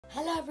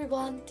Hello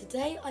everyone,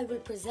 today I will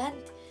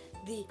present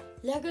the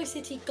Lego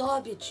City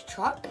garbage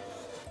truck.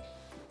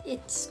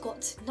 It's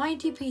got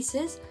 90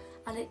 pieces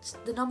and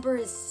the number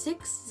is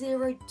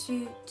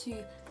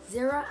 60220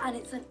 and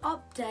it's an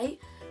update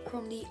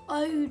from the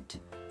old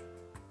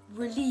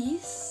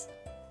release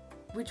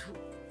which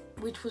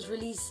was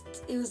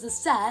released, it was a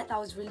set that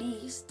was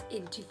released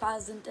in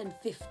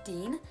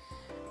 2015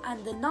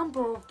 and the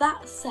number of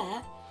that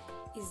set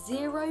is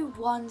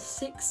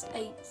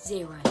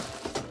 01680.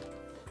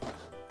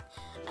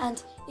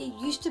 And it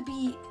used to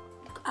be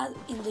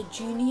in the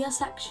junior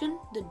section,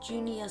 the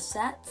junior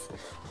sets,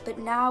 but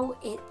now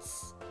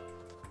it's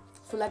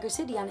for Lego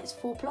City and it's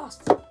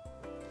 4+.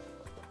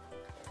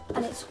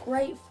 And it's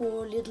great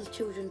for little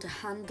children to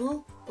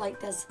handle. Like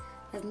there's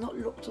not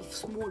lots of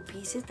small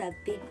pieces, they're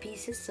big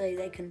pieces, so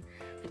they can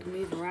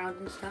move around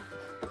and stuff.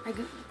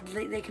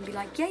 They can be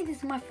like, yay, this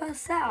is my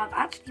first set, I've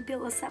actually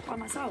built a set by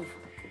myself.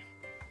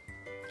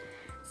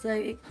 So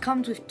it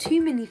comes with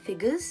 2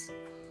 minifigures.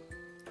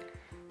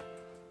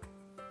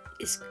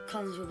 It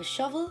comes with a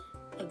shovel,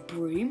 a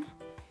broom,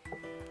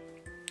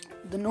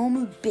 the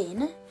normal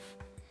bin,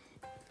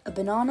 a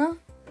banana,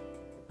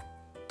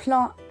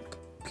 plant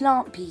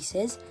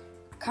pieces,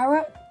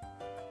 carrot,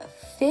 a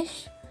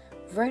fish,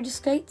 roller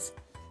skates,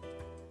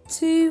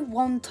 2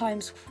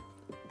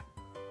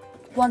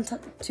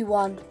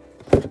 1x1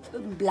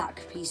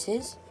 black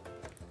pieces,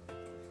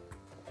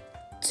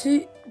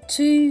 two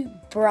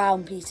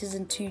brown pieces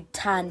and 2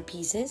 tan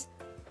pieces,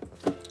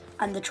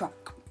 and the truck.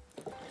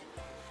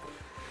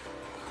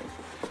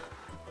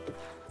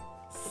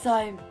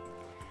 So,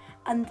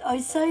 and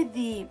also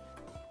the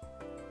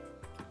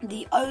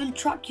old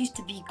truck used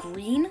to be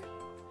green,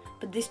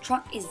 but this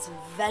truck is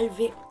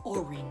velvet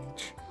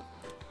orange.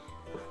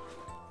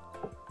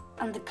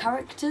 And the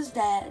characters,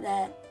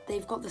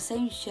 they've got the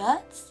same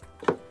shirts.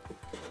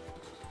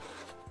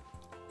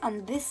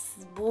 And this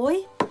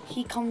boy,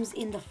 he comes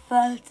in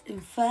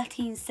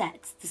 13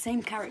 sets. The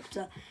same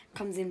character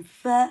comes in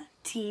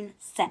 13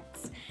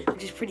 sets,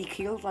 which is pretty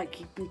cool.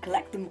 Like you can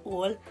collect them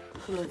all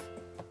of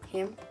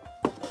him.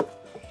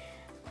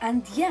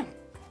 And yeah,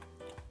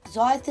 so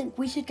I think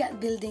we should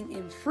get building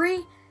in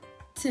 3,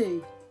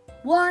 2,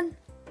 1.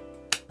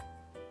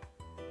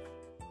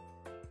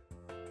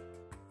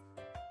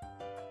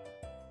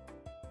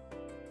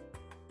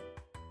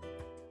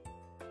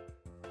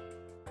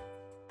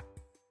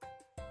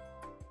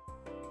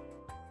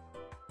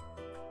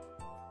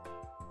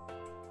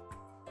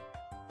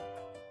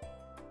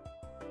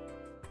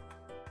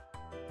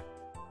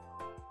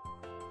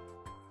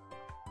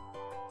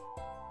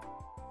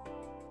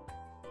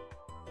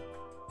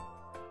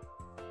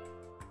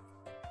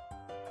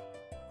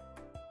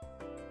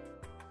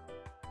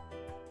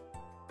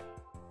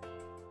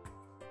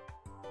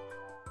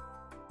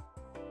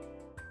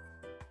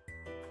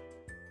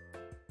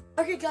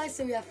 Okay guys,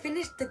 so we have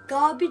finished the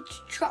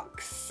garbage truck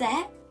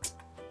set,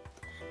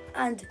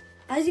 and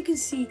as you can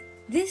see,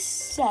 this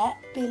set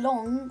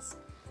belongs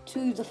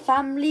to the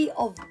family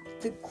of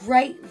the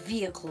great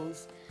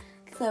vehicles.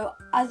 So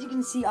as you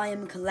can see, I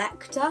am a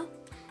collector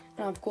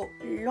and I've got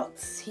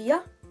lots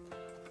here.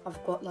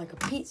 I've got like a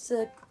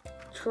pizza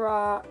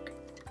truck,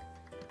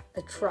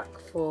 a truck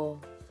for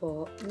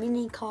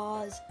mini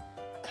cars,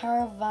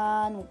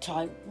 caravan,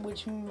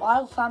 which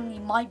our family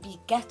might be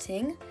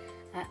getting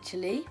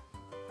actually.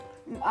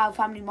 Our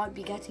family might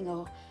be getting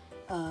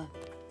a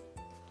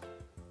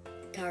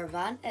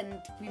caravan,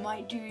 and we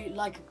might do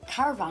like a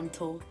caravan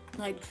tour,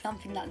 like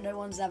something that no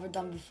one's ever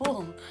done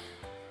before.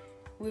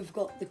 We've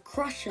got the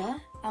crusher,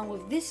 and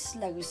with this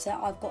Lego set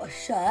I've got a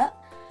shirt,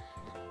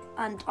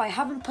 and I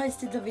haven't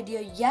posted the video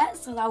yet,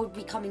 so that will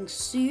be coming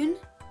soon,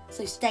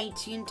 so stay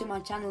tuned to my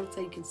channel so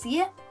you can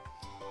see it.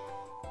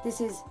 This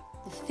is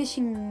the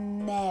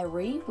Fishing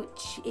Mary,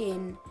 which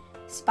in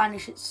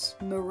Spanish it's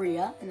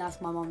Maria, and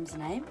that's my mum's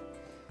name.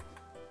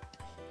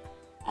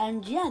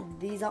 And yeah,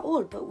 these are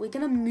all, but we're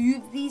gonna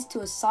move these to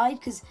a side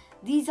because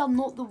these are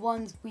not the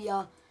ones we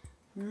are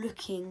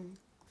looking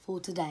for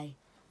today.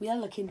 We are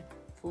looking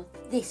for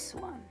this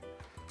one.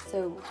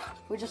 So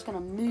we're just gonna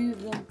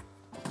move them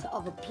to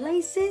other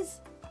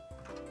places.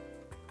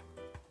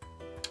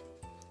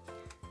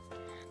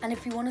 And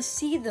if you wanna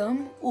see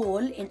them all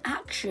in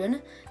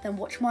action, then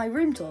watch my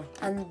room tour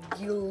and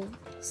you'll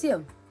see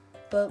them.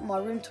 But my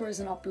room tour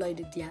isn't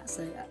uploaded yet,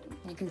 so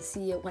you can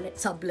see it when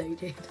it's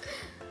uploaded.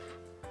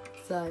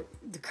 So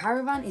the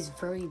caravan is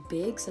very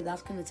big, so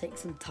that's going to take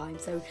some time.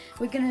 So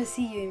we're going to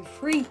see you in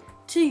 3,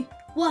 2,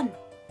 1.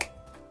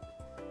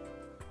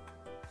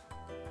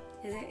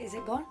 Is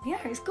it gone? Yeah,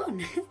 it's gone.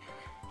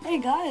 Hey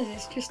guys,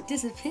 it's just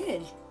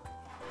disappeared.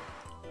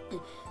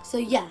 So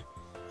yeah,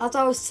 as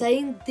I was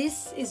saying,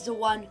 this is the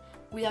one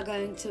we are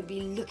going to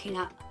be looking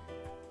at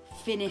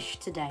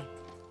finished today.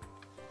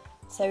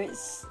 So it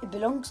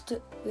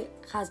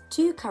has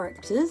 2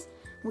 characters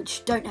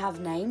which don't have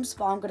names,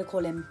 but I'm going to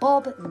call him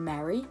Bob and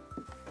Mary.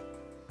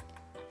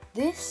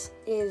 This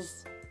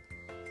is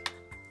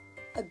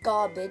a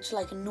garbage,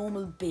 like a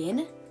normal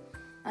bin,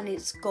 and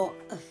it's got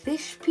a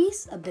fish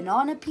piece, a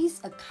banana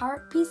piece, a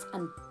carrot piece,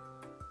 and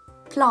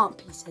plant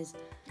pieces.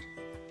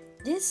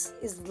 This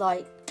is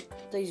like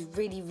those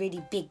really,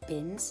 really big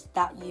bins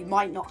that you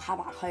might not have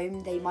at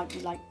home. They might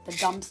be like the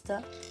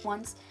dumpster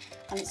ones.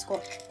 And it's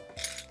got,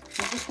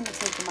 I'm just going to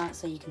take them out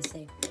so you can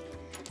see.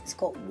 It's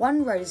got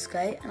one roller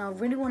skate, and I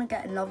really want to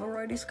get another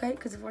roller skate,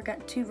 because if I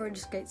get 2 roller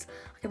skates,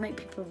 I can make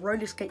people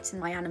roller skates in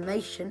my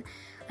animation.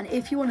 And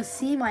if you want to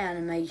see my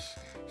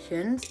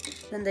animations,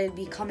 then they'll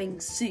be coming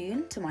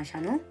soon to my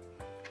channel.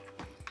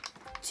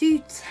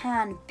 2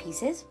 tan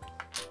pieces,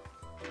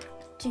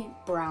 2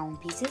 brown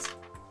pieces,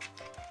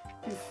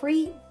 and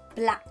 3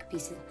 black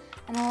pieces.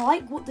 And I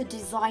like what the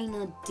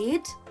designer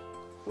did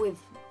with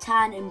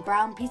tan and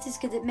brown pieces,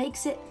 because it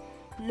makes it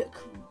look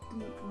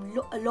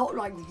a lot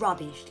like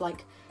rubbish,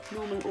 like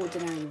normal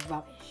ordinary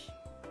rubbish.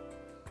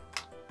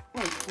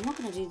 Wait, I'm not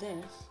going to do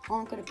this.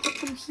 I'm going to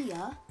put them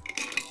here.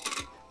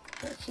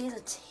 But here's a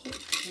tip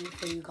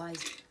for you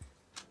guys.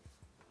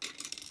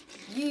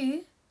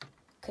 You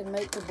can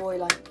make the boy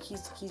like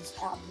he's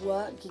at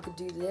work. He could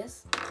do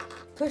this.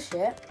 Push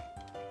it.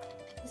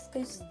 This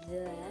goes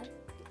there.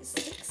 It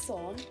sticks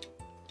on.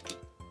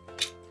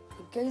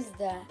 It goes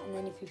there, and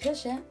then if you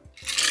push it,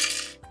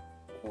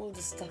 all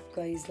the stuff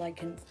goes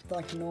like a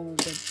normal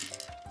bin.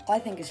 I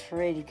think it's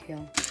really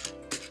cool.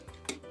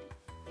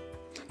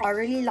 I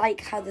really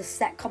like how the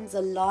set comes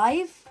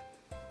alive.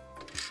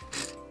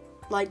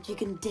 Like, you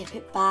can dip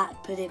it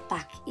back, put it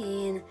back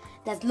in.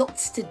 There's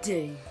lots to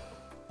do.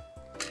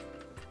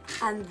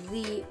 And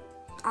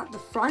at the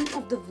front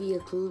of the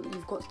vehicle,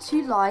 you've got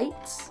 2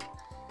 lights.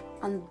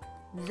 And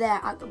there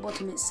at the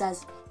bottom it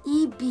says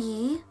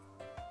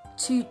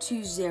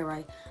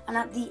EB220. And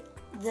at the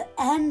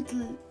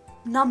end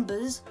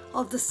numbers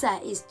of the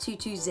set is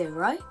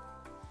 220.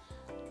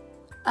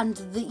 And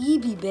the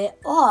EB bit,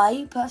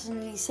 I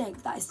personally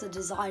think that is the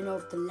designer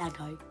of the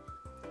Lego.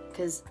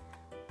 Because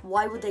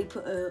why would they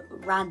put a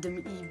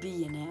random EB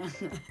in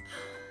it?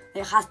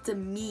 It has to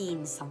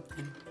mean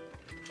something.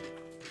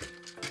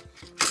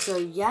 So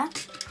yeah,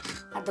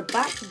 at the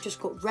back you've just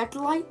got red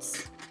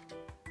lights.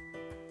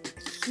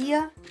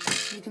 Here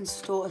you can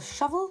store a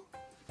shovel,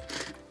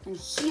 and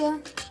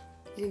here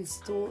you can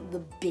store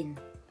the bin.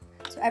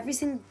 So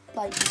everything,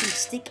 like, you can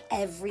stick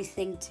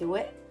everything to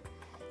it,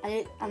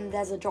 and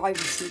there's a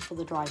driver's seat for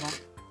the driver.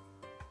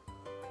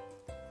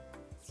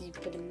 So you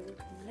put him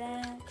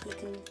there, you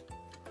can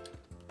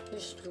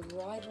just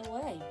drive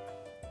away.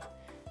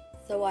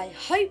 So I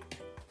hope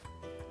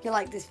you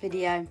liked this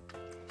video.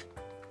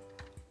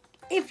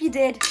 If you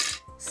did,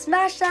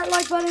 smash that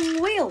like button and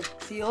wheel.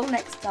 See you all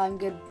next time.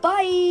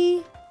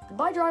 Goodbye.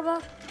 Goodbye,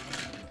 driver.